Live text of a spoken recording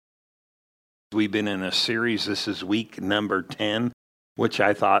We've been in a series. This is week number 10, which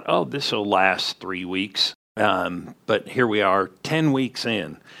I thought, this will last 3 weeks. But here we are, 10 weeks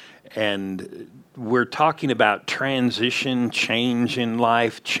in. And we're talking about transition, change in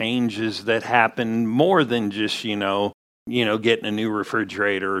life, changes that happen more than just, getting a new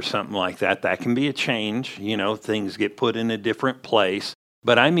refrigerator or something like that. That can be a change. Things get put in a different place.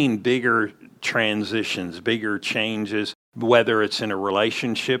 But I mean bigger transitions, bigger changes, whether it's in a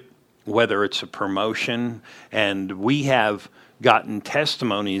relationship, whether it's a promotion. And we have gotten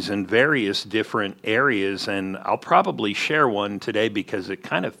testimonies in various different areas, and I'll probably share one today because it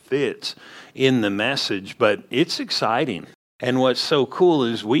kind of fits in the message, but it's exciting. And what's so cool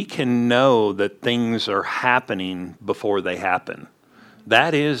is we can know that things are happening before they happen.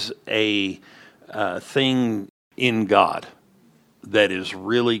 That is a thing in God that is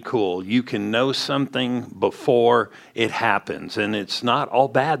really cool. You can know something before it happens, and it's not all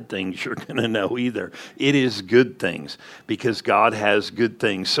bad things you're going to know either. It is good things because God has good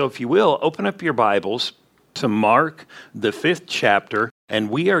things. So if you will, open up your Bibles to Mark, the 5th chapter, and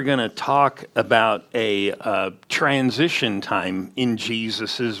we are going to talk about a transition time in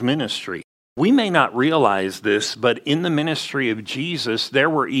Jesus' ministry. We may not realize this, but in the ministry of Jesus, there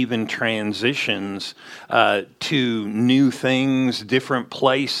were even transitions to new things, different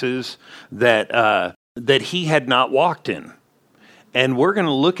places that he had not walked in. And we're going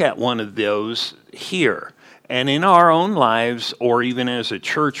to look at one of those here. And in our own lives, or even as a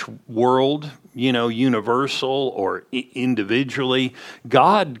church world, universal or individually,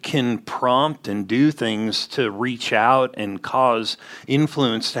 God can prompt and do things to reach out and cause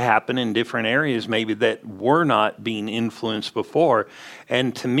influence to happen in different areas maybe that were not being influenced before.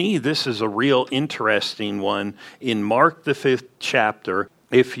 And to me, this is a real interesting one. In Mark, the 5th chapter,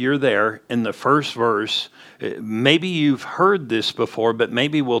 if you're there in the first verse, maybe you've heard this before, but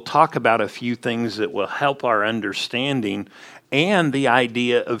maybe we'll talk about a few things that will help our understanding and the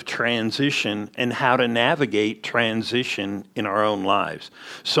idea of transition and how to navigate transition in our own lives.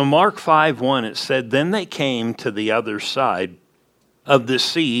 So Mark 5:1, it said, "Then they came to the other side of the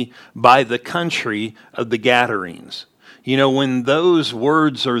sea by the country of the Gadarenes." When those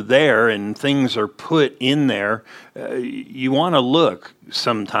words are there and things are put in there, you want to look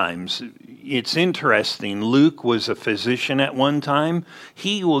sometimes. It's interesting. Luke was a physician at one time.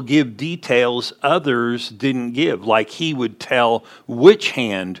 He will give details others didn't give, like he would tell which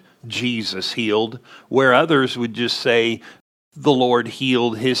hand Jesus healed, where others would just say the Lord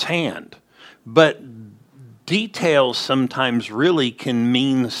healed his hand. But details sometimes really can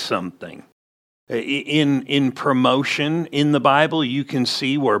mean something. In promotion in the Bible, you can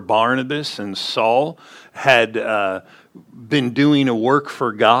see where Barnabas and Saul had been doing a work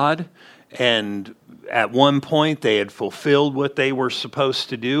for God, and at one point they had fulfilled what they were supposed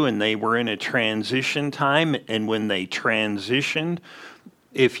to do, and they were in a transition time. And when they transitioned,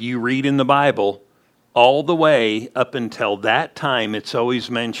 if you read in the Bible, all the way up until that time, it's always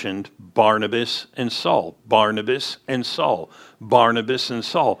mentioned Barnabas and Saul, Barnabas and Saul, Barnabas and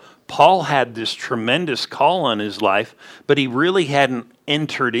Saul. Paul had this tremendous call on his life, but he really hadn't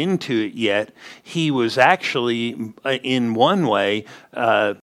entered into it yet. He was actually, in one way,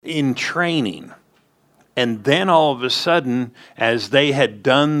 in training. And then all of a sudden, as they had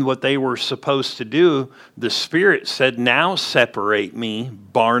done what they were supposed to do, the Spirit said, "Now separate me,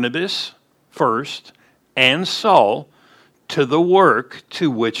 Barnabas first, and Saul, to the work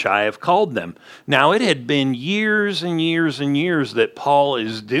to which I have called them." Now, it had been years and years and years that Paul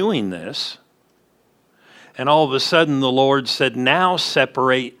is doing this. And all of a sudden, the Lord said, "Now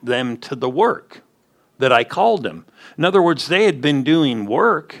separate them to the work that I called them." In other words, they had been doing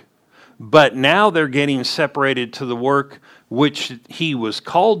work, but now they're getting separated to the work which he was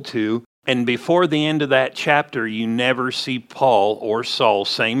called to. And before the end of that chapter, you never see Paul or Saul,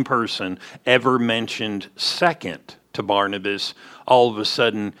 same person, ever mentioned second to Barnabas. All of a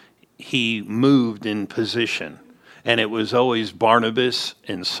sudden, he moved in position. And it was always Barnabas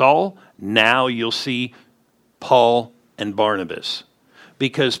and Saul. Now you'll see Paul and Barnabas,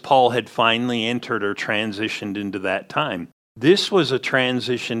 because Paul had finally entered or transitioned into that time. This was a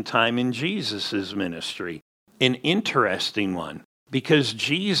transition time in Jesus' ministry, an interesting one, because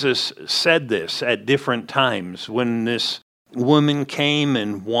Jesus said this at different times. When this woman came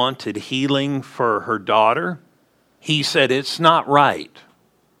and wanted healing for her daughter, he said, "It's not right."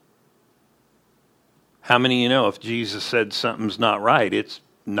 How many of you know if Jesus said something's not right, it's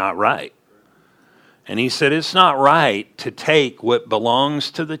not right? And he said, "It's not right to take what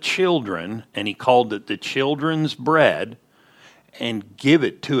belongs to the children," and he called it the children's bread, "and give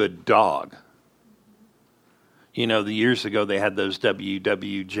it to a dog." You know, the years ago they had those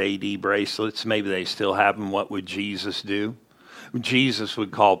WWJD bracelets. Maybe they still have them. What would Jesus do? Jesus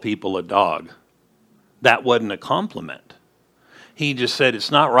would call people a dog. That wasn't a compliment. He just said,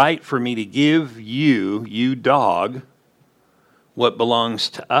 it's not right for me to give you, you dog, what belongs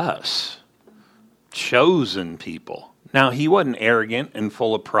to us, chosen people. Now, he wasn't arrogant and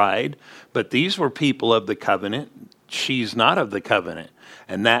full of pride, but these were people of the covenant. She's not of the covenant.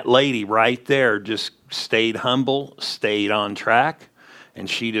 And that lady right there just stayed humble, stayed on track, and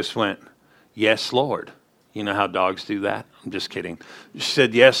she just went, yes, Lord. You know how dogs do that? I'm just kidding. She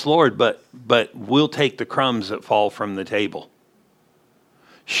said, yes, Lord, but we'll take the crumbs that fall from the table.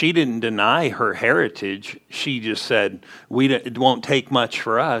 She didn't deny her heritage. She just said, it won't take much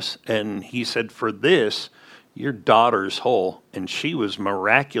for us. And he said, for this, your daughter's whole. And she was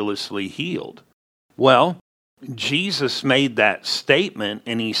miraculously healed. Well, Jesus made that statement,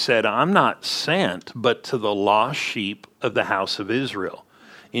 and he said, I'm not sent but to the lost sheep of the house of Israel.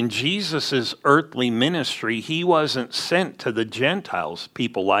 In Jesus' earthly ministry, he wasn't sent to the Gentiles,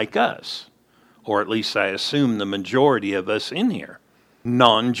 people like us, or at least I assume the majority of us in here,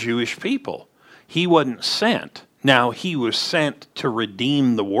 non-Jewish people. He wasn't sent. Now, he was sent to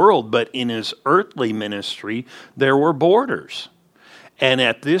redeem the world, but in his earthly ministry, there were borders. And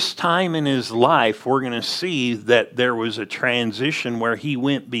at this time in his life, we're going to see that there was a transition where he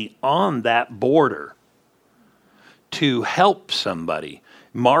went beyond that border to help somebody.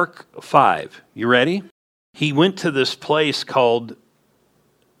 Mark 5, you ready? He went to this place called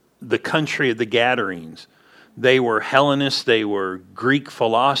the country of the Gadarenes. They were Hellenists, they were Greek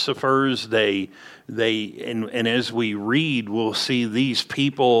philosophers, and as we read, we'll see these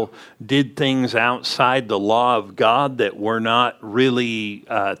people did things outside the law of God that were not really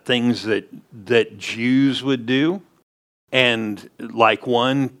things that Jews would do. And like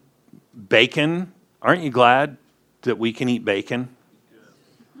one, bacon. Aren't you glad that we can eat bacon?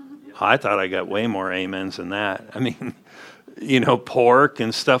 I thought I got way more amens than that. I mean, pork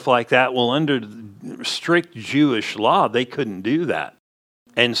and stuff like that. Well, under strict Jewish law, they couldn't do that.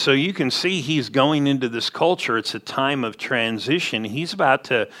 And so you can see he's going into this culture. It's a time of transition. He's about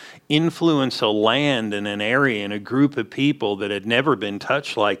to influence a land and an area and a group of people that had never been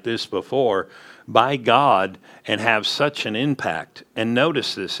touched like this before by God and have such an impact. And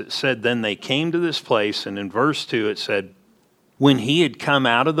notice this. It said, then they came to this place, and in verse 2 it said, when he had come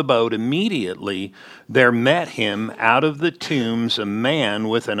out of the boat, immediately there met him out of the tombs a man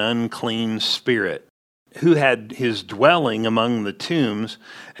with an unclean spirit, who had his dwelling among the tombs,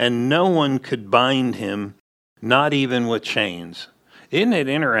 and no one could bind him, not even with chains. Isn't it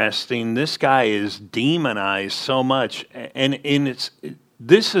interesting? This guy is demonized so much, and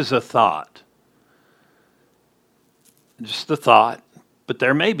this is a thought. Just a thought, but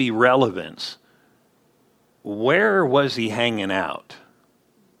there may be relevance. Where was he hanging out?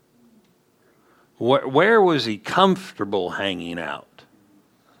 Where was he comfortable hanging out?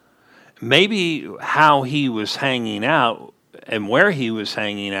 Maybe how he was hanging out and where he was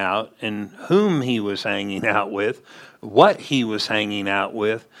hanging out and whom he was hanging out with, what he was hanging out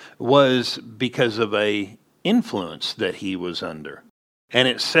with, was because of a influence that he was under. And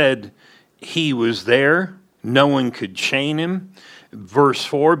it said he was there, no one could chain him. Verse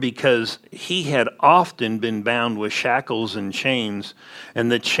 4, because he had often been bound with shackles and chains,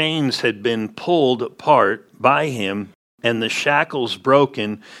 and the chains had been pulled apart by him, and the shackles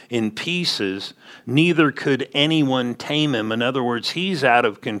broken in pieces, neither could anyone tame him. In other words, he's out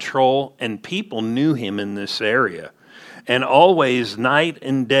of control, and people knew him in this area. And always, night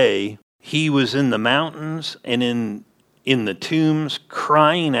and day, he was in the mountains and in the tombs,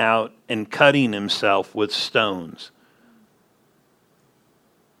 crying out and cutting himself with stones.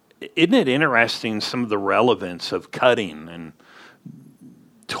 Isn't it interesting, some of the relevance of cutting and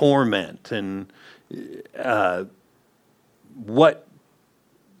torment and what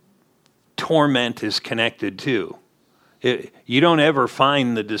torment is connected to? You don't ever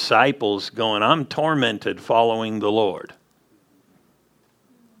find the disciples going, I'm tormented following the Lord.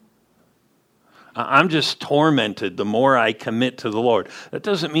 I'm just tormented the more I commit to the Lord. That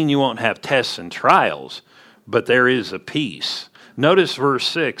doesn't mean you won't have tests and trials, but there is a peace. Notice verse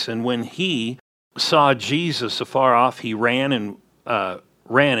 6, and when he saw Jesus afar off, he ran and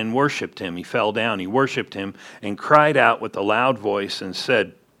worshipped him. He fell down, he worshipped him, and cried out with a loud voice and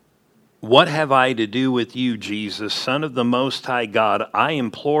said, what have I to do with you, Jesus, Son of the Most High God? I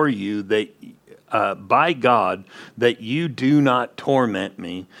implore you that by God that you do not torment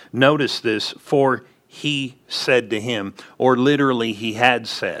me. Notice this, for he said to him, or literally he had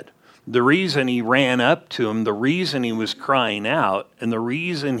said. The reason he ran up to him, the reason he was crying out, and the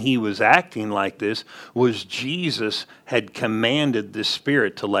reason he was acting like this was Jesus had commanded the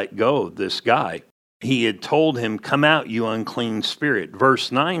spirit to let go of this guy. He had told him, "Come out, you unclean spirit."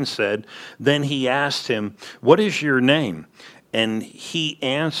 Verse 9 said, then he asked him, "What is your name?" And he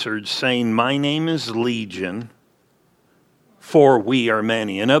answered, saying, "My name is Legion, for we are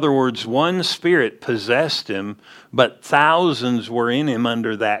many." In other words, one spirit possessed him, but thousands were in him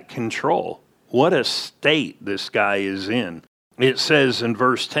under that control. What a state this guy is in. It says in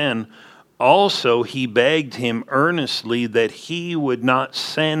verse 10, also he begged him earnestly that he would not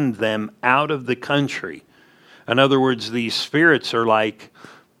send them out of the country. In other words, these spirits are like,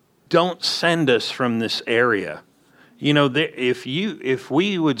 don't send us from this area. You know, if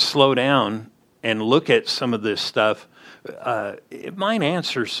we would slow down and look at some of this stuff, it might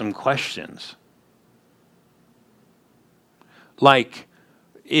answer some questions. Like,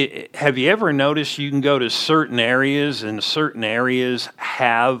 have you ever noticed you can go to certain areas and certain areas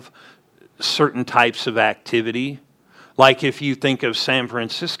have certain types of activity? Like if you think of San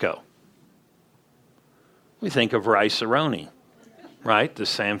Francisco, we think of rice-a-roni, right? The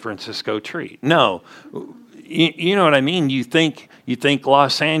San Francisco treat. No, you know what I mean? You think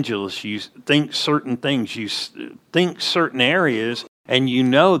Los Angeles, you think certain things, you think certain areas, and you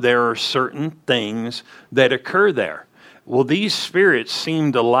know there are certain things that occur there. Well, these spirits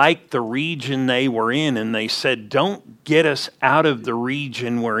seemed to like the region they were in, and they said, don't get us out of the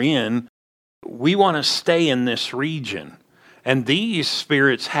region we're in. We want to stay in this region. And these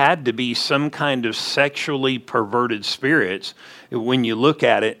spirits had to be some kind of sexually perverted spirits when you look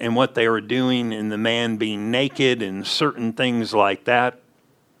at it and what they were doing, and the man being naked and certain things like that.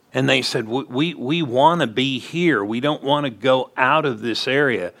 And they said, we want to be here. We don't want to go out of this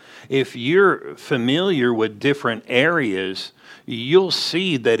area. If you're familiar with different areas, you'll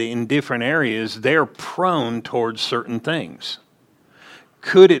see that in different areas, they're prone towards certain things.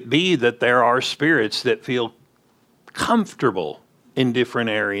 Could it be that there are spirits that feel comfortable in different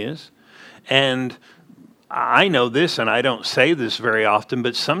areas? And I know this, and I don't say this very often,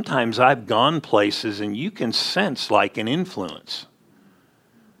 but sometimes I've gone places and you can sense like an influence.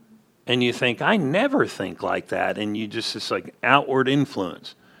 And you think, I never think like that. And you just, it's like outward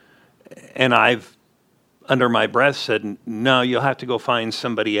influence. And I've, under my breath, said, no, you'll have to go find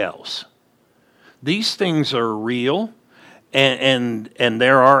somebody else. These things are real, and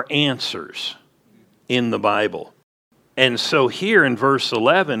there are answers in the Bible. And so here in verse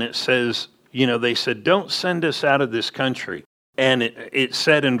 11, it says, you know, they said, don't send us out of this country. And it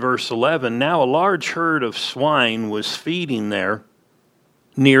said in verse 11, now a large herd of swine was feeding there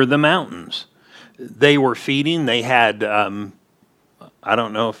near the mountains. They were feeding. They had, I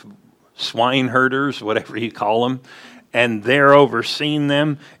don't know if swine herders, whatever you call them, and they're overseeing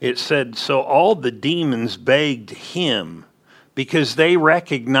them. It said, so all the demons begged him because they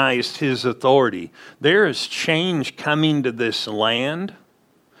recognized his authority. There is change coming to this land,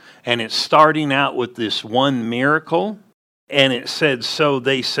 and it's starting out with this one miracle. And it said, so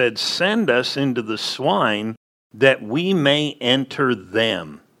they said, send us into the swine that we may enter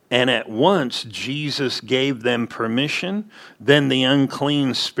them. And at once Jesus gave them permission. Then the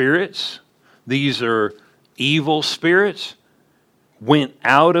unclean spirits, these are evil spirits, went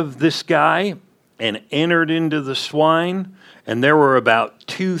out of this guy and entered into the swine. And there were about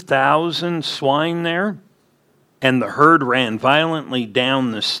 2,000 swine there. And the herd ran violently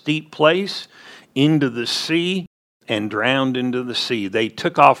down the steep place into the sea and drowned into the sea. They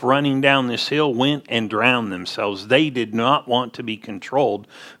took off running down this hill, went and drowned themselves. They did not want to be controlled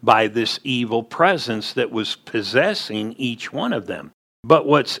by this evil presence that was possessing each one of them. But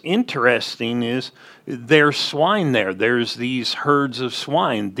what's interesting is there's swine there. There's these herds of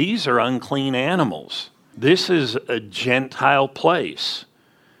swine. These are unclean animals. This is a Gentile place.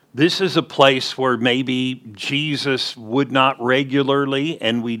 This is a place where maybe Jesus would not regularly,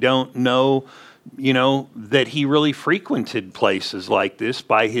 and we don't know, you know, that he really frequented places like this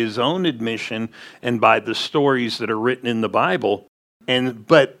by his own admission and by the stories that are written in the Bible.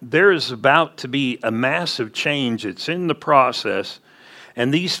 But there is about to be a massive change. It's in the process.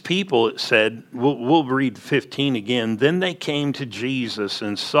 And these people, it said, we'll read 15 again. Then they came to Jesus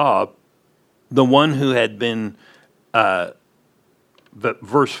and saw the one who had been,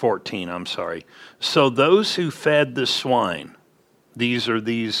 verse 14, I'm sorry. So those who fed the swine, these are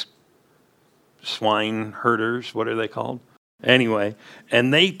these swine herders, what are they called? Anyway,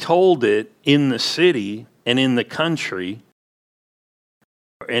 and they told it in the city and in the country,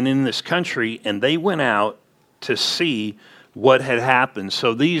 and in this country, and they went out to see what had happened.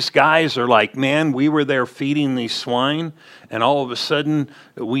 So these guys are like, man, we were there feeding these swine, and all of a sudden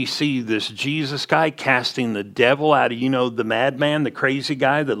we see this Jesus guy casting the devil out of, the madman, the crazy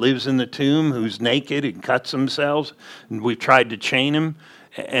guy that lives in the tomb who's naked and cuts himself. And we've tried to chain him.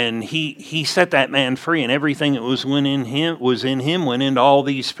 And he set that man free, and everything that was in him went into all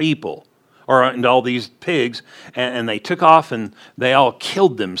these people, or into all these pigs, and they took off and they all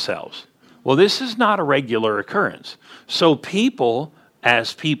killed themselves. Well, this is not a regular occurrence. So people,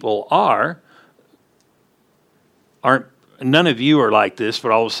 as people aren't, none of you are like this,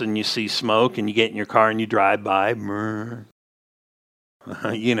 but all of a sudden you see smoke and you get in your car and you drive by, or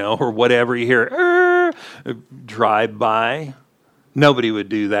whatever, you hear, drive by. Nobody would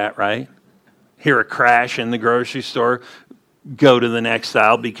do that, right? Hear a crash in the grocery store, go to the next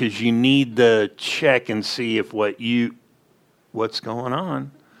aisle because you need to check and see if what's going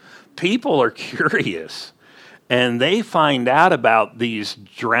on. People are curious, and they find out about these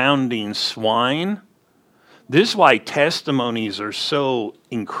drowning swine. This is why testimonies are so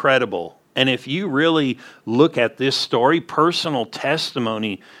incredible. And if you really look at this story, personal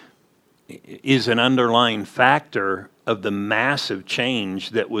testimony is an underlying factor of the massive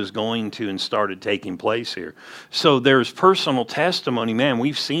change that was going to and started taking place here. So there's personal testimony. Man,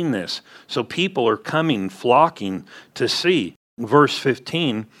 we've seen this. So people are coming, flocking to see. Verse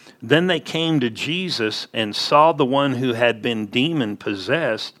 15, then they came to Jesus and saw the one who had been demon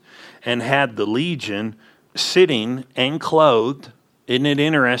possessed and had the legion sitting and clothed. Isn't it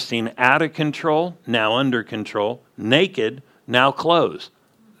interesting? Out of control, now under control. Naked, now clothed.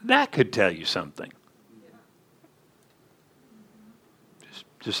 That could tell you something.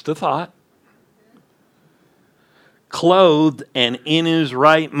 Just a thought. Clothed and in his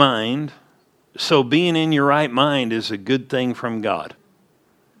right mind. So being in your right mind is a good thing from God.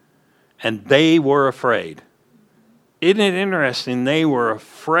 And they were afraid. Isn't it interesting? They were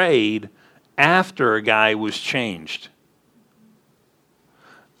afraid after a guy was changed.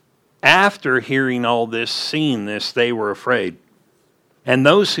 After hearing all this, seeing this, they were afraid. And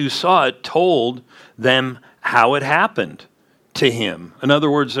those who saw it told them how it happened to him. In other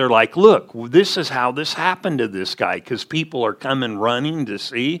words, they're like, look, this is how this happened to this guy, because people are coming running to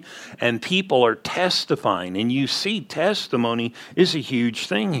see, and people are testifying. And you see, testimony is a huge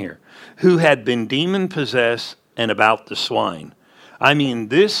thing here. Who had been demon-possessed and about the swine. I mean,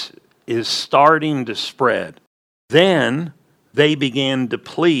 this is starting to spread. Then they began to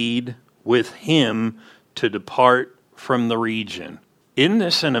plead with him to depart from the region. Isn't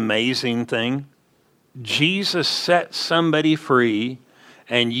this an amazing thing? Jesus set somebody free,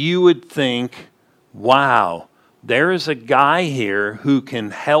 and you would think, wow, there is a guy here who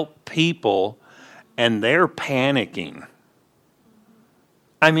can help people, and they're panicking.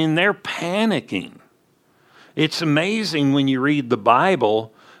 I mean, they're panicking. It's amazing when you read the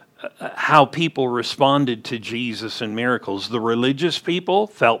Bible how people responded to Jesus and miracles. The religious people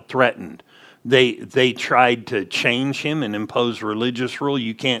felt threatened. They tried to change him and impose religious rule.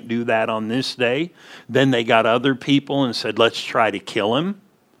 You can't do that on this day. Then they got other people and said, let's try to kill him.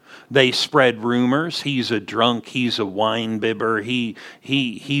 They spread rumors. He's a drunk. He's a wine bibber.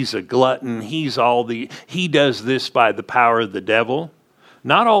 He's a glutton. He does this by the power of the devil.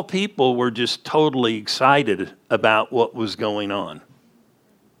 Not all people were just totally excited about what was going on.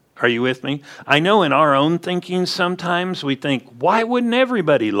 Are you with me? I know in our own thinking sometimes we think, why wouldn't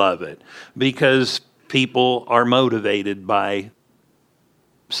everybody love it? Because people are motivated by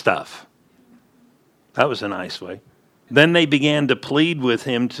stuff. That was a nice way. Then they began to plead with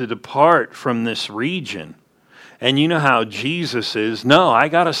him to depart from this region. And you know how Jesus is. No, I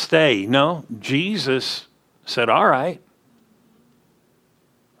got to stay. No, Jesus said, all right,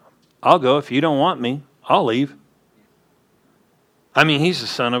 I'll go. If you don't want me, I'll leave. I mean, he's the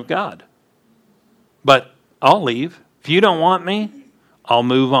Son of God. But I'll leave. If you don't want me, I'll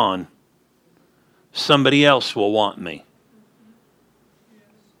move on. Somebody else will want me.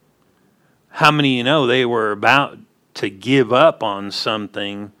 How many of you know they were about to give up on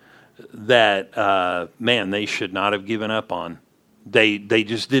something that, they should not have given up on? They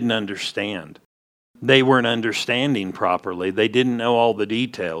just didn't understand. They weren't understanding properly. They didn't know all the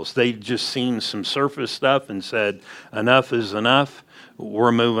details. They'd just seen some surface stuff and said, enough is enough,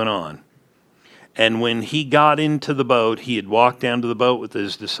 we're moving on. And when he got into the boat, he had walked down to the boat with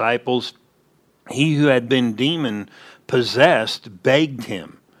his disciples. He who had been demon-possessed begged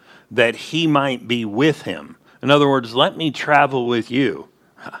him that he might be with him. In other words, let me travel with you.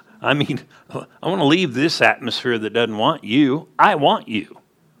 I mean, I want to leave this atmosphere that doesn't want you. I want you.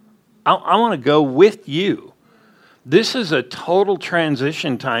 I want to go with you. This is a total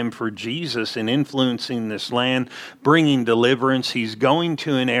transition time for Jesus in influencing this land, bringing deliverance. He's going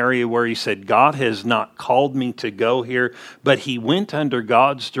to an area where he said, God has not called me to go here, but he went under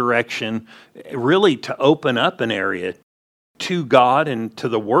God's direction really to open up an area to God and to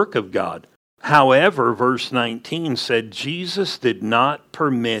the work of God. However, verse 19 said Jesus did not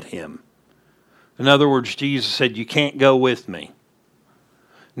permit him. In other words, Jesus said, you can't go with me.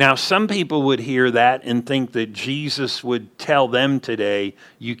 Now, some people would hear that and think that Jesus would tell them today,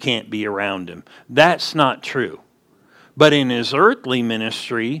 you can't be around him. That's not true. But in his earthly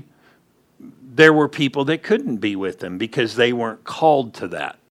ministry, there were people that couldn't be with him because they weren't called to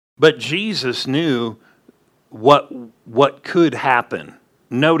that. But Jesus knew what could happen.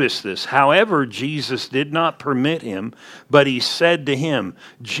 Notice this. However, Jesus did not permit him, but he said to him,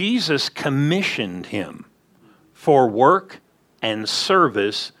 Jesus commissioned him for work and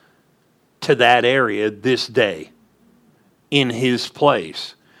service to that area this day in his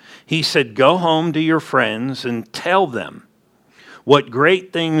place. He said, go home to your friends and tell them what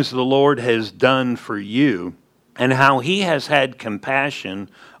great things the Lord has done for you and how he has had compassion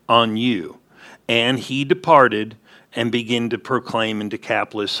on you. And he departed and began to proclaim in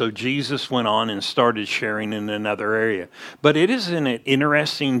Decapolis. So Jesus went on and started sharing in another area. But isn't it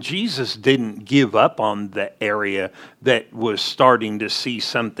interesting? Jesus didn't give up on the area that was starting to see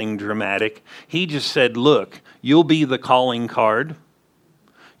something dramatic. He just said, look, you'll be the calling card.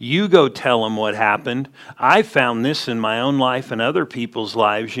 You go tell them what happened. I found this in my own life and other people's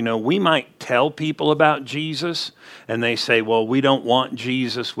lives. You know, we might tell people about Jesus and they say, well, we don't want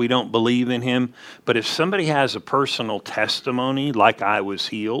Jesus. We don't believe in him. But if somebody has a personal testimony, like I was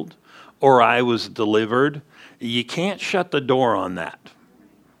healed or I was delivered, you can't shut the door on that.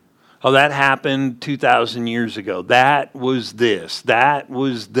 Oh, that happened 2,000 years ago. That was this. That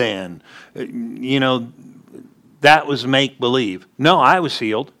was then. You know, that was make-believe. No, I was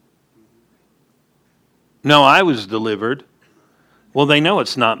healed. No, I was delivered. Well, they know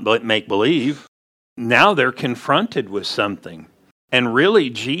it's not make-believe. Now they're confronted with something. And really,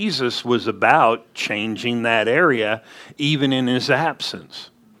 Jesus was about changing that area, even in his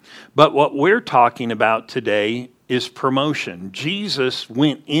absence. But what we're talking about today is promotion. Jesus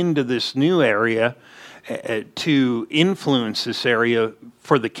went into this new area to influence this area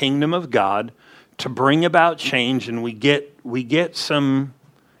for the kingdom of God, to bring about change, and we get some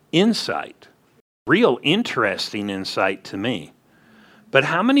insight, real interesting insight to me. But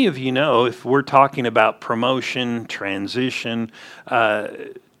how many of you know, if we're talking about promotion, transition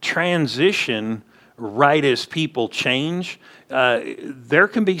right as people change, there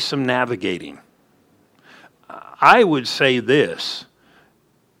can be some navigating. I would say this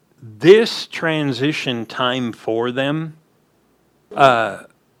transition time for them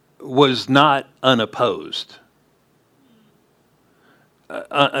was not unopposed.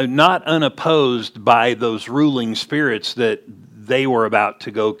 Not unopposed by those ruling spirits that they were about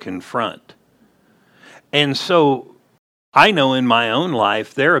to go confront. And so I know in my own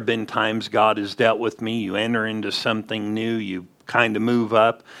life, there have been times God has dealt with me. You enter into something new, you kind of move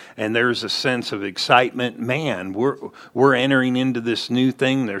up, and there's a sense of excitement. Man, we're entering into this new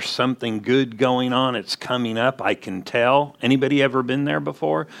thing. There's something good going on. It's coming up. I can tell. Anybody ever been there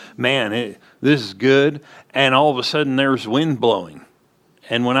before? Man, this is good. And all of a sudden, there's wind blowing.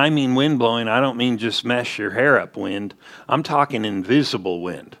 And when I mean wind blowing, I don't mean just mess your hair up wind. I'm talking invisible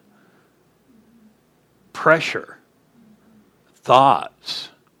wind. Pressure. Thoughts.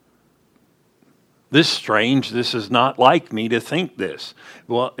 This is strange. This is not like me to think this.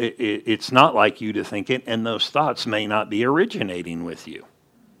 Well, it's not like you to think it, and those thoughts may not be originating with you.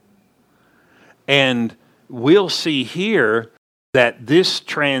 And we'll see here that this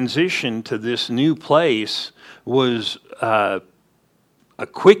transition to this new place was a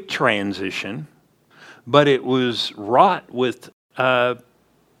quick transition, but it was wrought with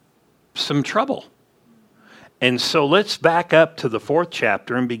some trouble. And so let's back up to the 4th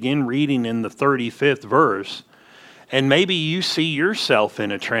chapter and begin reading in the 35th verse. And maybe you see yourself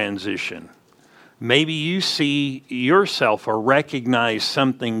in a transition. Maybe you see yourself or recognize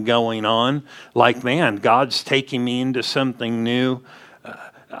something going on. Like, man, God's taking me into something new.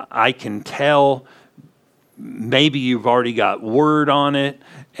 I can tell. Maybe you've already got word on it.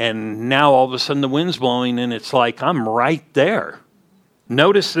 And now all of a sudden the wind's blowing and it's like, I'm right there.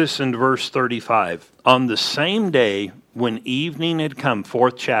 Notice this in verse 35. On the same day when evening had come,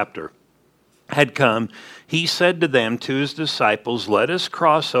 4th chapter, had come, he said to them, to his disciples, let us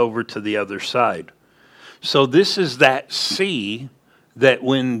cross over to the other side. So this is that sea that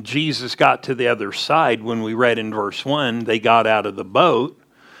when Jesus got to the other side, when we read in verse 1, they got out of the boat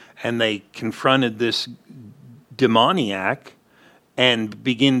and they confronted this demoniac and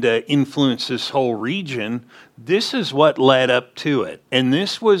begin to influence this whole region. This is what led up to it. And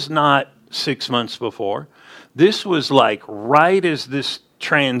this was not 6 months before. This was like right as this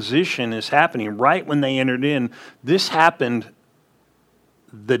transition is happening, right when they entered in. This happened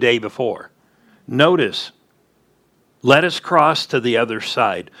the day before. Notice, let us cross to the other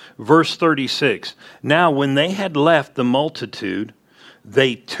side. Verse 36. Now when they had left the multitude,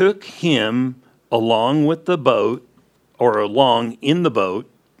 they took him along with the boat, or along in the boat,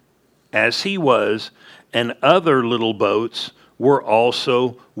 as he was, and other little boats were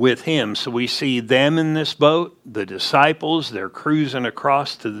also with him. So we see them in this boat, the disciples, they're cruising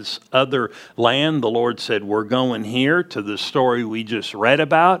across to this other land. The Lord said, we're going here to the story we just read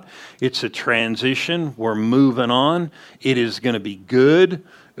about. It's a transition. We're moving on. It is going to be good.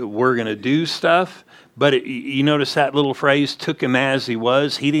 We're going to do stuff. But you notice that little phrase, took him as he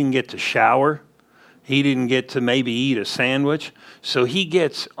was. He didn't get to shower. He didn't get to maybe eat a sandwich. So he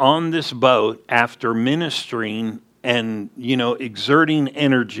gets on this boat after ministering and, exerting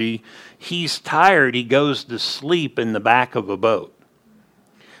energy. He's tired. He goes to sleep in the back of a boat.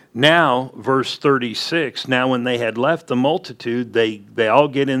 Now, verse 36, now when they had left the multitude, they all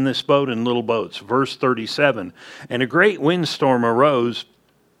get in this boat in little boats. Verse 37, and a great windstorm arose,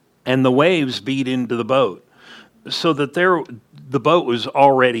 and the waves beat into the boat, so that the boat was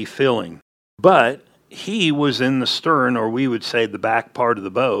already filling. But he was in the stern, or we would say the back part of the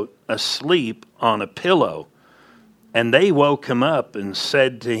boat, asleep on a pillow. And they woke him up and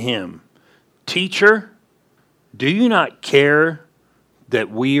said to him, Teacher, do you not care that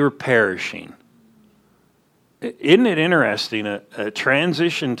we are perishing? Isn't it interesting, a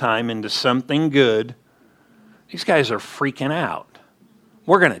transition time into something good? These guys are freaking out.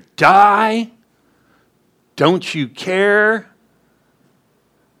 We're going to die? Don't you care?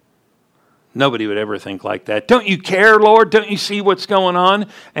 Nobody would ever think like that. Don't you care, Lord? Don't you see what's going on?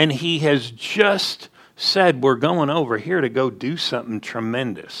 And he has just said, we're going over here to go do something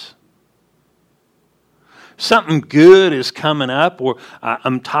tremendous. Something good is coming up.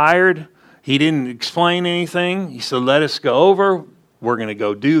 I'm tired. He didn't explain anything. He said, let us go over. We're going to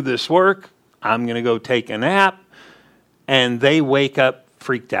go do this work. I'm going to go take a nap. And they wake up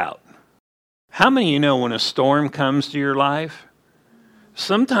freaked out. How many of you know when a storm comes to your life,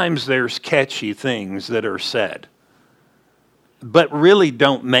 sometimes there's catchy things that are said, but really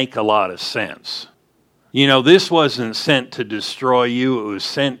don't make a lot of sense. This wasn't sent to destroy you. It was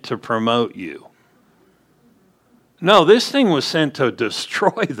sent to promote you. No, this thing was sent to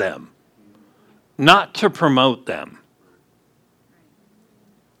destroy them, not to promote them.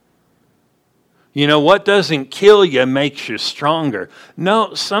 What doesn't kill you makes you stronger.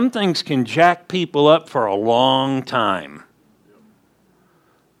 No, some things can jack people up for a long time.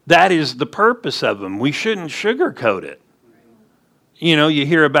 That is the purpose of them. We shouldn't sugarcoat it. You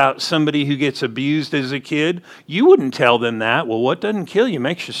hear about somebody who gets abused as a kid. You wouldn't tell them that. Well, what doesn't kill you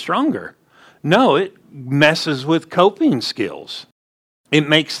makes you stronger. No, it messes with coping skills. It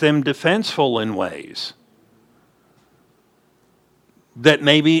makes them defenseful in ways that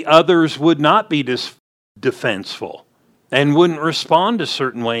maybe others would not be defenseful and wouldn't respond a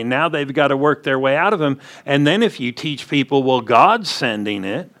certain way. Now they've got to work their way out of them. And then if you teach people, well, God's sending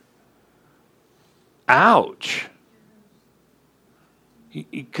it, ouch.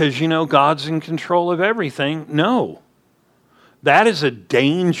 Because, God's in control of everything. No. That is a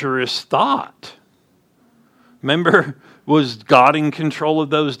dangerous thought. Remember, was God in control of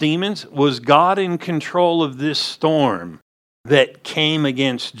those demons? Was God in control of this storm that came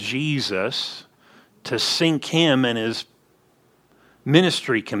against Jesus to sink him and his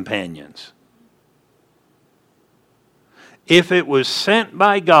ministry companions? If it was sent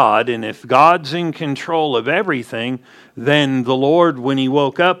by God, and if God's in control of everything, then the Lord, when he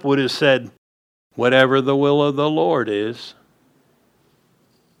woke up, would have said, whatever the will of the Lord is.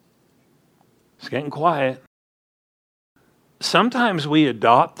 It's getting quiet. Sometimes we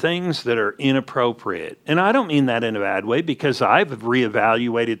adopt things that are inappropriate. And I don't mean that in a bad way, because I've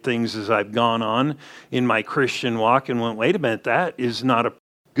reevaluated things as I've gone on in my Christian walk and went, wait a minute, that is not a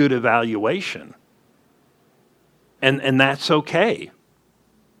good evaluation. And that's okay.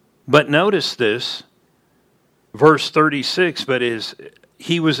 But notice this, verse 36, but as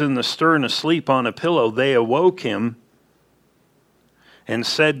he was in the stern asleep on a pillow, they awoke him and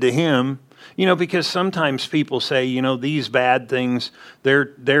said to him, because sometimes people say, these bad things,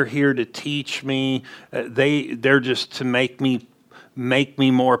 they're here to teach me. They're just to make me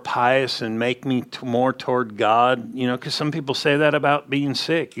more pious and make me more toward God. Because some people say that about being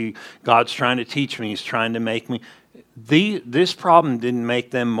sick. God's trying to teach me. He's trying to make me. This problem didn't make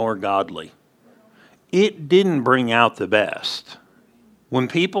them more godly. it didn't bring out the best. When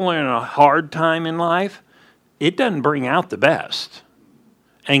people are in a hard time in life, it doesn't bring out the best.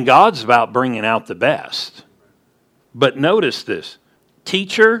 And God's about bringing out the best. But notice this.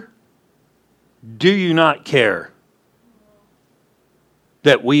 Teacher, do you not care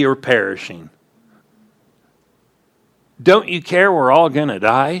that we are perishing? Don't you care we're all going to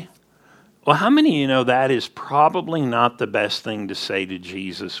die? Well, how many of you know that is probably not the best thing to say to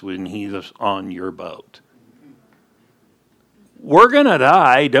Jesus when he's on your boat? We're going to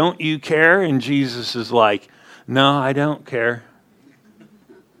die, don't you care? And Jesus is like, no, I don't care.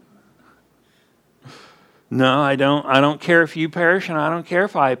 No, I don't. I don't care if you perish, and I don't care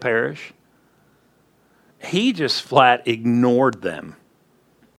if I perish. He just flat ignored them.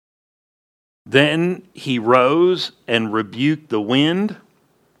 Then he rose and rebuked the wind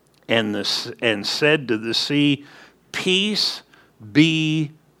and said to the sea, peace,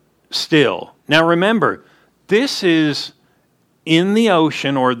 be still. Now remember, this is in the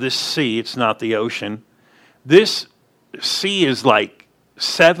ocean, or this sea, it's not the ocean. This sea is like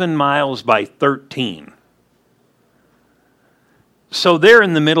 7 miles by 13. So they're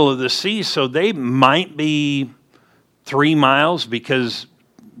in the middle of the sea, so they might be 3 miles because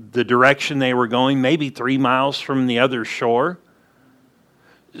the direction they were going, maybe 3 miles from the other shore.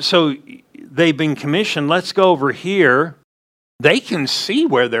 So they've been commissioned, let's go over here. They can see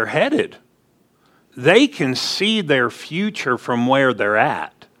where they're headed. They can see their future from where they're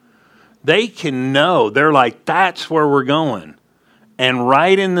at. They can know, they're like, that's where we're going. And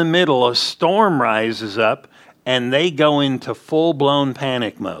right in the middle, a storm rises up, and they go into full-blown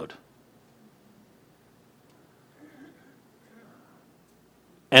panic mode.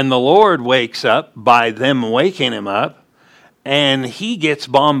 And the Lord wakes up by them waking him up, and he gets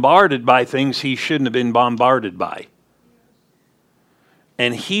bombarded by things he shouldn't have been bombarded by.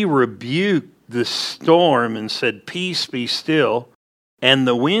 And he rebuked the storm and said, peace, be still. And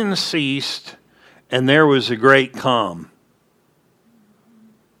the wind ceased, and there was a great calm.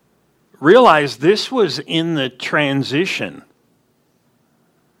 Realize this was in the transition.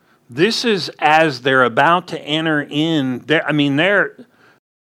 This is as they're about to enter in.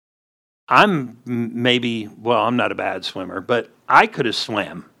 I'm not a bad swimmer, but I could have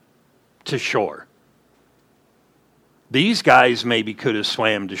swam to shore. These guys maybe could have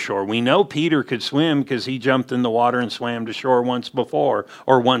swam to shore. We know Peter could swim because he jumped in the water and swam to shore once before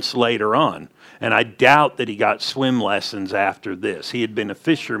or once later on. And I doubt that he got swim lessons after this. He had been a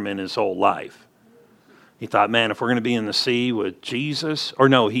fisherman his whole life. He thought, man, if we're going to be in the sea with Jesus, or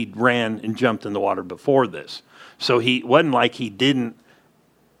no, he ran and jumped in the water before this. So he wasn't like he didn't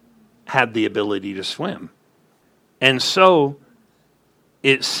have the ability to swim. And so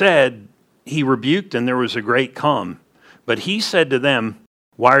it said he rebuked and there was a great calm. But he said to them,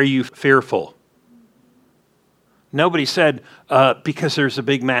 why are you fearful? Nobody said, because there's a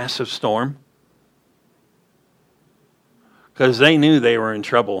big, massive storm. Because they knew they were in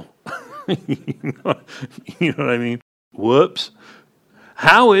trouble. You know what I mean? Whoops.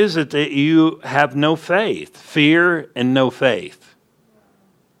 How is it that you have no faith? Fear and no faith.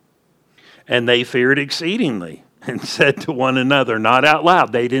 And they feared exceedingly and said to one another, not out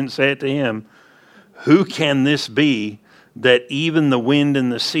loud, they didn't say it to him, who can this be that even the wind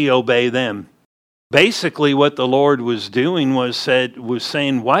and the sea obey them? Basically what the Lord was doing was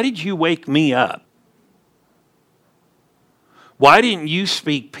saying, why did you wake me up? Why didn't you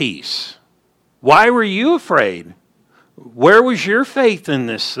speak peace? Why were you afraid? Where was your faith in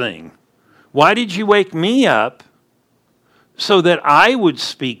this thing? Why did you wake me up so that I would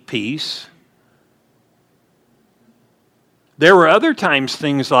speak peace? There were other times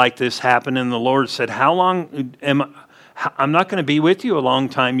things like this happened, and the Lord said, how long I'm not going to be with you a long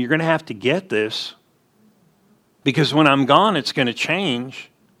time. You're going to have to get this. Because when I'm gone, it's going to change.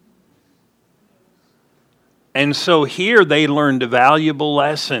 And so here they learned a valuable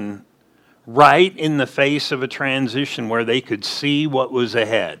lesson right in the face of a transition where they could see what was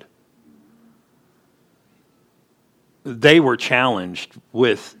ahead. They were challenged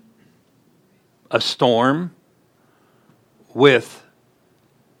with a storm, with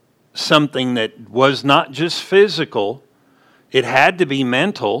something that was not just physical, it had to be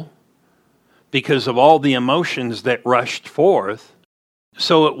mental because of all the emotions that rushed forth.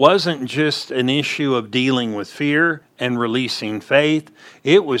 So it wasn't just an issue of dealing with fear and releasing faith.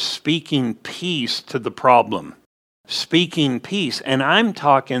 It was speaking peace to the problem. Speaking peace. And I'm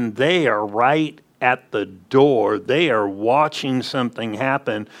talking they are right at the door. They are watching something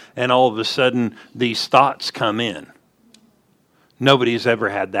happen, and all of a sudden these thoughts come in. Nobody's ever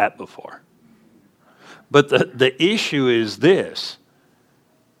had that before. But the issue is this.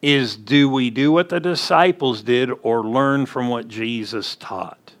 is, do we do what the disciples did or learn from what Jesus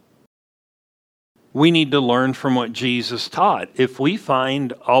taught? We need to learn from what Jesus taught. If we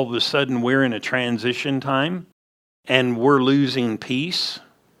find all of a sudden we're in a transition time and we're losing peace,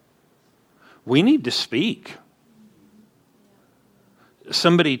 we need to speak.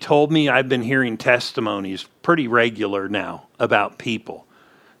 Somebody told me, I've been hearing testimonies pretty regular now about people.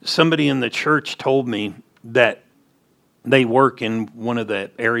 Somebody in the church told me that they work in one of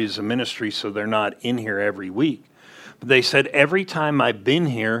the areas of ministry, so they're not in here every week. But they said, every time I've been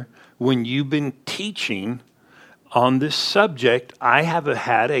here, when you've been teaching on this subject, I have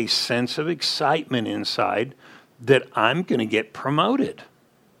had a sense of excitement inside that I'm going to get promoted,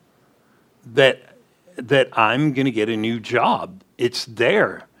 that I'm going to get a new job. It's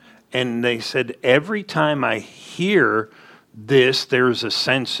there. And they said, every time I hear this, there's a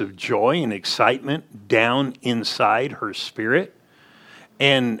sense of joy and excitement down inside her spirit.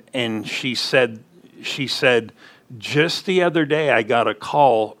 And she said, just the other day I got a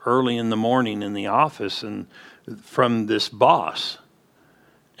call early in the morning in the office and from this boss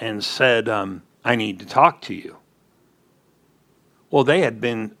and said, I need to talk to you. Well, they had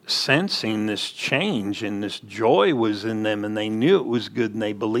been sensing this change and this joy was in them, and they knew it was good and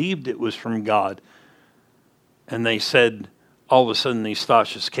they believed it was from God. And they said, all of a sudden these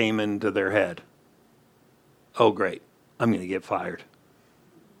thoughts just came into their head. Oh, great, I'm going to get fired.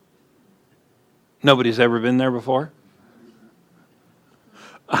 Nobody's ever been there before?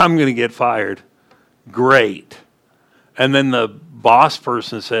 I'm going to get fired. Great. And then the boss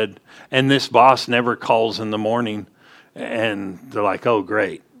person said, and this boss never calls in the morning. And they're like, oh,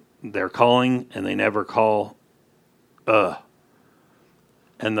 great. They're calling and they never call. And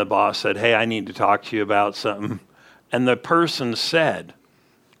the boss said, hey, I need to talk to you about something. And the person said,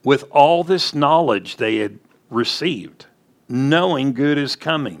 with all this knowledge they had received, knowing good is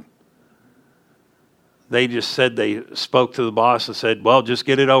coming, they just said, they spoke to the boss and said, well, just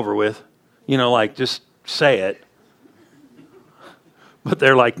get it over with. Like just say it. But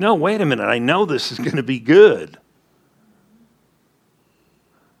they're like, no, wait a minute. I know this is going to be good.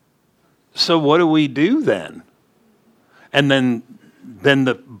 So what do we do then? And then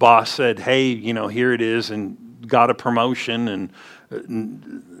the boss said, hey, here it is, and got a promotion.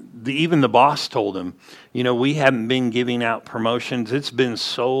 And even the boss told him, we haven't been giving out promotions. It's been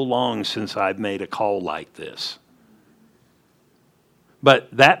so long since I've made a call like this. But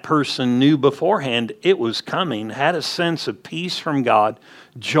that person knew beforehand it was coming, had a sense of peace from God,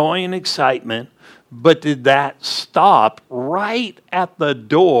 joy and excitement. But did that stop right at the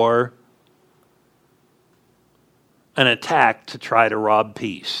door an attack to try to rob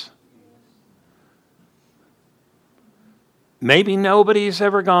peace? Maybe nobody's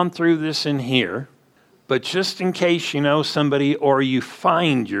ever gone through this in here, but just in case you know somebody or you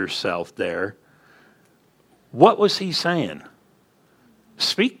find yourself there, what was he saying?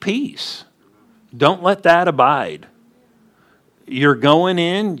 Speak peace. Don't let that abide. You're going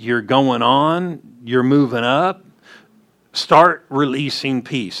in, you're going on, you're moving up. Start releasing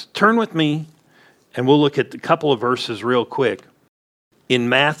peace. Turn with me, and we'll look at a couple of verses real quick. In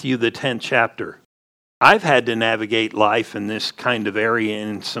Matthew, the 10th chapter, I've had to navigate life in this kind of area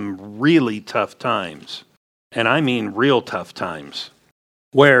in some really tough times. And I mean real tough times.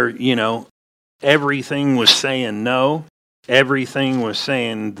 Where, everything was saying no. Everything was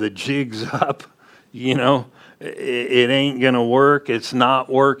saying the jig's up. It ain't going to work. It's not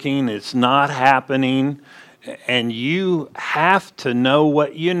working. It's not happening. And you have to know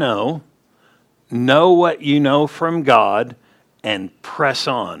what you know what you know from God, and press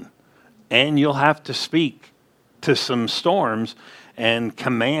on. And you'll have to speak to some storms and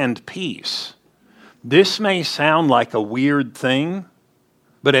command peace. This may sound like a weird thing,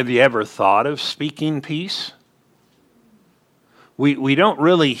 but have you ever thought of speaking peace? We don't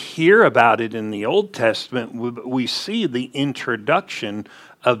really hear about it in the Old Testament. We see the introduction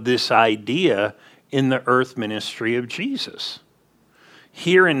of this idea in the earth ministry of Jesus.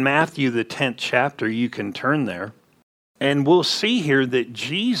 Here in Matthew, the 10th chapter, you can turn there, and we'll see here that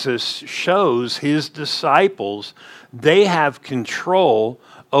Jesus shows his disciples they have control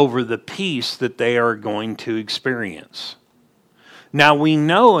over the peace that they are going to experience. Now, we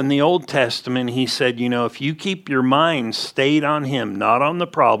know in the Old Testament, he said, if you keep your mind stayed on him, not on the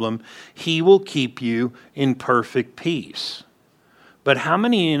problem, he will keep you in perfect peace. But how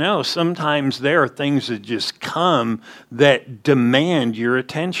many of you know sometimes there are things that just come that demand your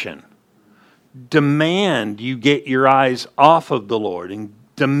attention? Demand you get your eyes off of the Lord and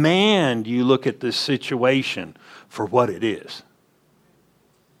demand you look at this situation for what it is.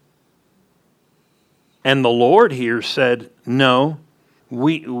 And the Lord here said, no,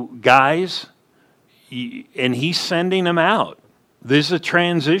 guys, and he's sending them out. This is a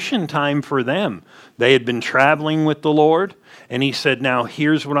transition time for them. They had been traveling with the Lord, and he said, now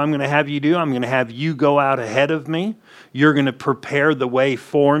here's what I'm going to have you do. I'm going to have you go out ahead of me. You're going to prepare the way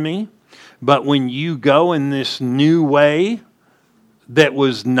for me. But when you go in this new way that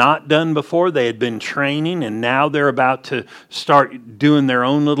was not done before, they had been training, and now they're about to start doing their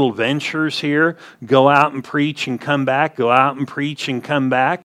own little ventures here. Go out and preach and come back. Go out and preach and come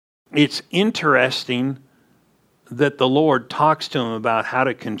back. It's interesting that the Lord talks to him about how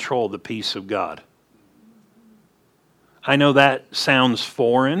to control the peace of God. I know that sounds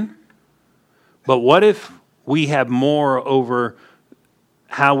foreign, but what if we have more over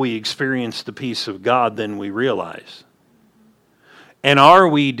how we experience the peace of God than we realize? And are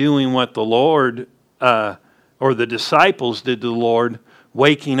we doing what the Lord or the disciples did to the Lord,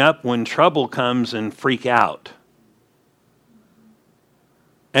 waking up when trouble comes and freak out?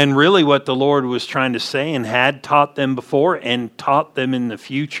 And really what the Lord was trying to say and had taught them before and taught them in the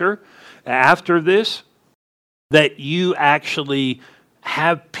future after this, that you actually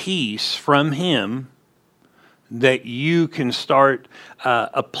have peace from Him that you can start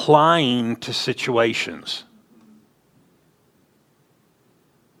applying to situations.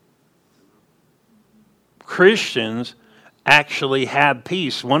 Christians actually have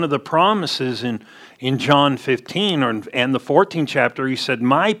peace. One of the promises in John 15 and the 14th chapter, he said,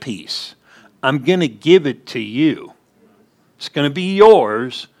 my peace, I'm going to give it to you. It's going to be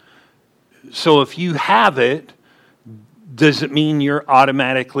yours. So if you have it, does it mean you're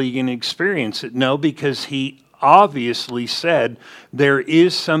automatically going to experience it? No, because he obviously said there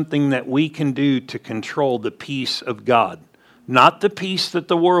is something that we can do to control the peace of God. Not the peace that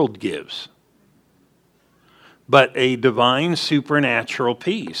the world gives, but a divine supernatural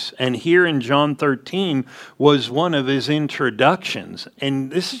peace. And here in John 13 was one of his introductions.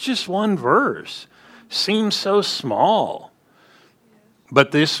 And this is just one verse. Seems so small.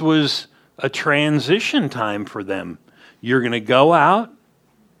 But this was a transition time for them. You're going to go out.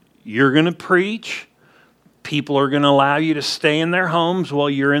 You're going to preach. People are going to allow you to stay in their homes while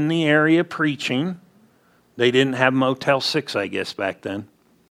you're in the area preaching. They didn't have Motel 6, I guess, back then.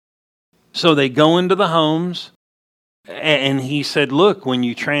 So they go into the homes. And he said, look, when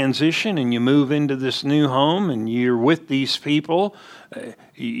you transition and you move into this new home and you're with these people,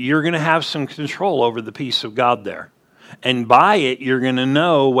 you're going to have some control over the peace of God there. And by it, you're going to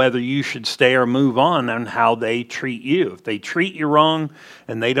know whether you should stay or move on and how they treat you. If they treat you wrong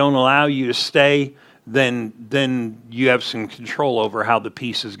and they don't allow you to stay, then you have some control over how the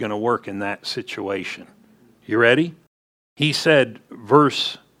peace is going to work in that situation. You ready? He said,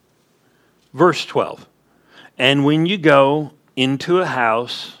 verse 12. And when you go into a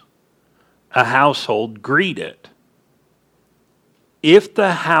household, greet it. If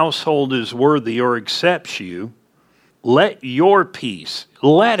the household is worthy or accepts you, let your peace,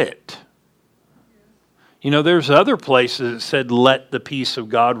 let it. You know, there's other places that said, let the peace of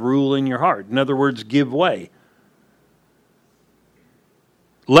God rule in your heart. In other words, give way.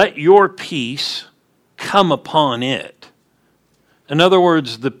 Let your peace come upon it. In other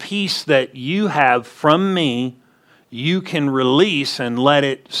words, the peace that you have from me, you can release and let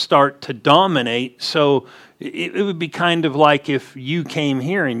it start to dominate. So it would be kind of like if you came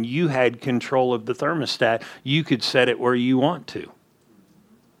here and you had control of the thermostat, you could set it where you want to.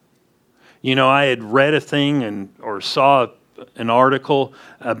 You know, I had read a thing or saw an article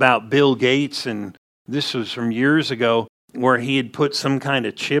about Bill Gates, and this was from years ago, where he had put some kind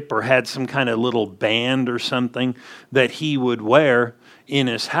of chip or had some kind of little band or something that he would wear in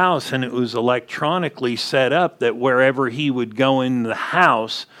his house, and it was electronically set up that wherever he would go in the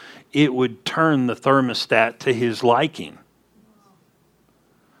house, it would turn the thermostat to his liking.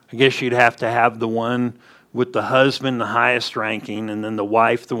 I guess you'd have to have the one with the husband the highest ranking and then the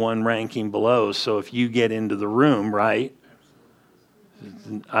wife the one ranking below. So if you get into the room, right?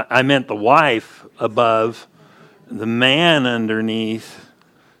 I meant the wife above, the man underneath,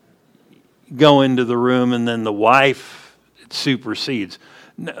 go into the room, and then the wife supersedes.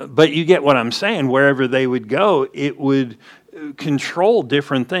 But you get what I'm saying. Wherever they would go, it would control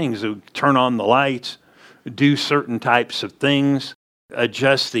different things. It would turn on the lights, do certain types of things,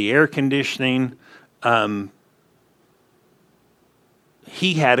 adjust the air conditioning.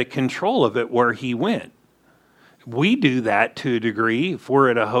 He had a control of it where he went. We do that to a degree. If we're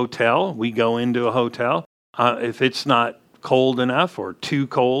at a hotel, we go into a hotel. If it's not cold enough or too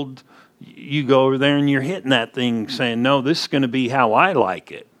cold, you go over there and you're hitting that thing saying, no, this is going to be how I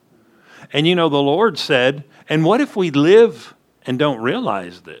like it. And you know, the Lord said, and what if we live and don't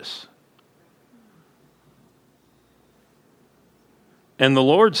realize this? And the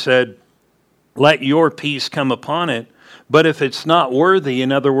Lord said, let your peace come upon it. But if it's not worthy,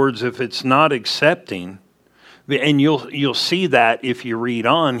 in other words, if it's not accepting, and you'll see that if you read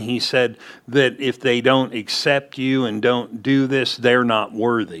on, he said that if they don't accept you and don't do this, they're not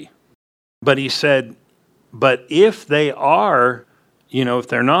worthy. But he said, but if they are, if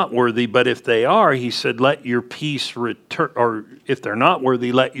they're not worthy, but if they are, he said, let your peace return, or if they're not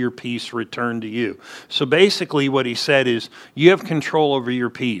worthy, let your peace return to you. So basically what he said is, you have control over your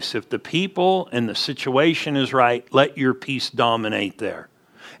peace. If the people and the situation is right, let your peace dominate there.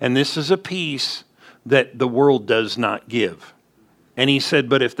 And this is a peace that the world does not give. And he said,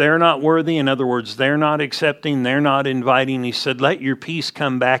 but if they're not worthy, in other words, they're not accepting, they're not inviting, he said, let your peace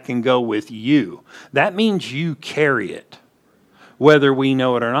come back and go with you. That means you carry it, whether we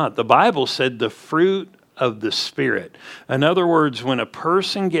know it or not. The Bible said the fruit of the Spirit. In other words, when a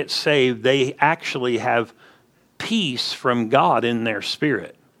person gets saved, they actually have peace from God in their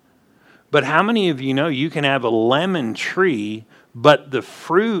spirit. But how many of you know you can have a lemon tree, but the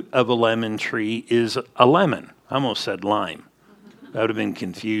fruit of a lemon tree is a lemon? I almost said lime. That would have been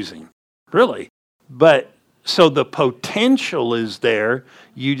confusing. Really. But so the potential is there.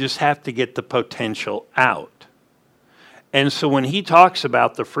 You just have to get the potential out. And so when he talks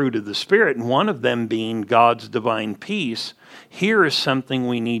about the fruit of the Spirit, and one of them being God's divine peace, here is something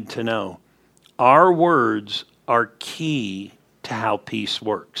we need to know. Our words are key to how peace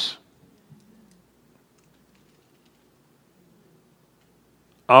works.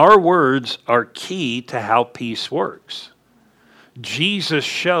 Our words are key to how peace works. Jesus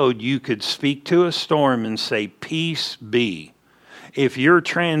showed you could speak to a storm and say, peace be. If you're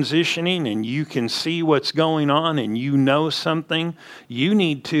transitioning and you can see what's going on and you know something, you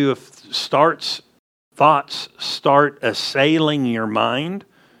need to, if thoughts start assailing your mind,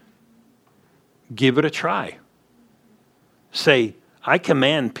 give it a try. Say, I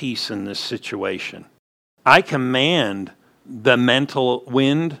command peace in this situation. I command the mental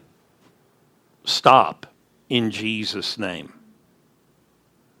wind, stop in Jesus' name.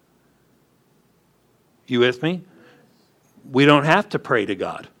 You with me? We don't have to pray to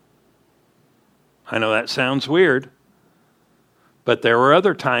God. I know that sounds weird, but there were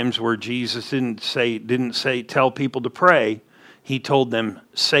other times where Jesus didn't say tell people to pray. He told them,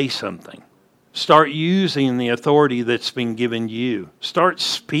 say something. Start using the authority that's been given you. Start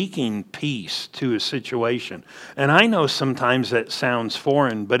speaking peace to a situation. And I know sometimes that sounds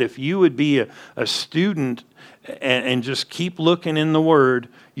foreign, but if you would be a student and just keep looking in the Word,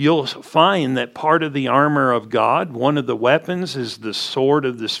 you'll find that part of the armor of God, one of the weapons, is the sword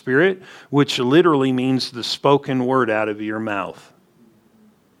of the Spirit, which literally means the spoken word out of your mouth.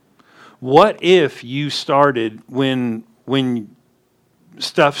 What if you started, when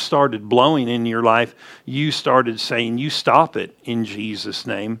stuff started blowing in your life, you started saying, you stop it in Jesus'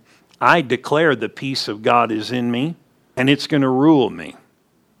 name. I declare the peace of God is in me, and it's going to rule me.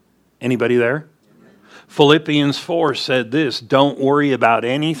 Anybody there? Philippians 4 said this, don't worry about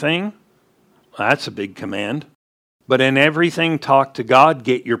anything. That's a big command. But in everything, talk to God,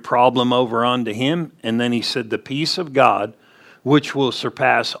 get your problem over onto Him. And then he said, the peace of God, which will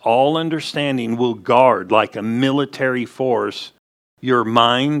surpass all understanding, will guard like a military force your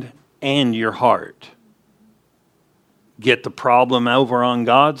mind and your heart. Get the problem over on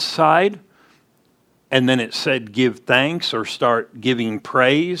God's side. And then it said, give thanks or start giving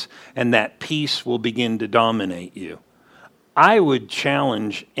praise, and that peace will begin to dominate you. I would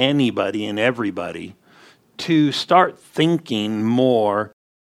challenge anybody and everybody to start thinking more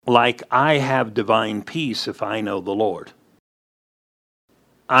like I have divine peace if I know the Lord.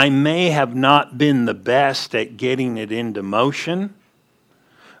 I may have not been the best at getting it into motion,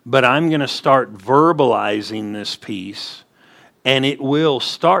 but I'm going to start verbalizing this peace, and it will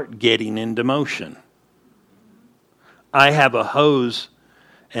start getting into motion. I have a hose,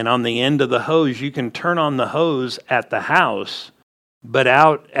 and on the end of the hose, you can turn on the hose at the house, but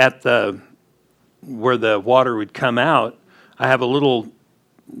out at where the water would come out, I have a little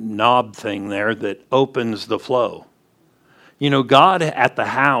knob thing there that opens the flow. You know, God at the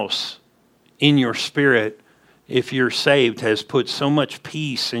house, in your spirit, if you're saved, has put so much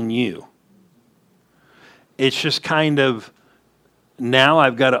peace in you. It's just kind of, now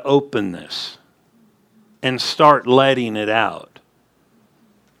I've got to open this and start letting it out.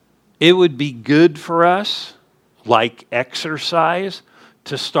 It would be good for us, like exercise,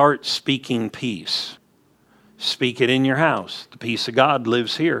 to start speaking peace. Speak it in your house. The peace of God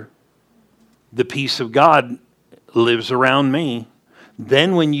lives here. The peace of God lives around me.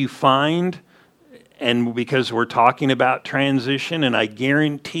 Then when you find, and because we're talking about transition, and I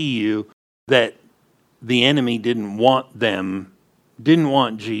guarantee you that the enemy didn't want them didn't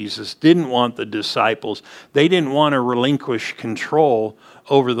want Jesus, didn't want the disciples. They didn't want to relinquish control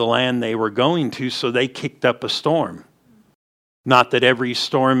over the land they were going to, so they kicked up a storm. Not that every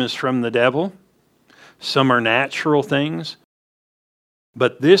storm is from the devil. Some are natural things.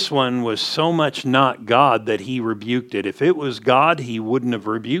 But this one was so much not God that he rebuked it. If it was God, he wouldn't have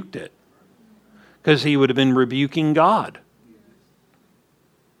rebuked it, because he would have been rebuking God.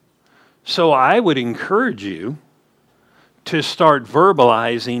 So I would encourage you to start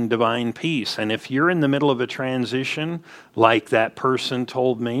verbalizing divine peace. And if you're in the middle of a transition, like that person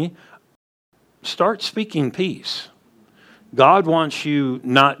told me, start speaking peace. God wants you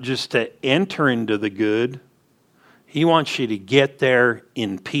not just to enter into the good, he wants you to get there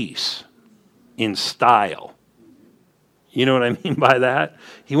in peace, in style. You know what I mean by that?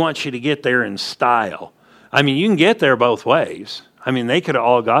 He wants you to get there in style. I mean, you can get there both ways. I mean, they could have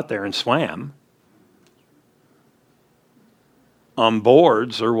all got there and swam on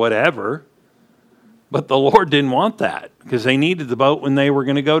boards or whatever, but the Lord didn't want that, because they needed the boat when they were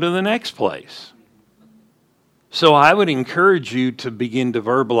going to go to the next place. So I would encourage you to begin to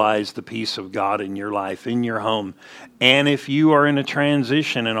verbalize the peace of God in your life, in your home. And if you are in a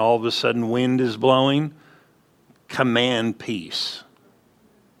transition and all of a sudden wind is blowing, command peace.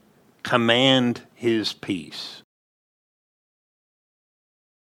 Command his peace.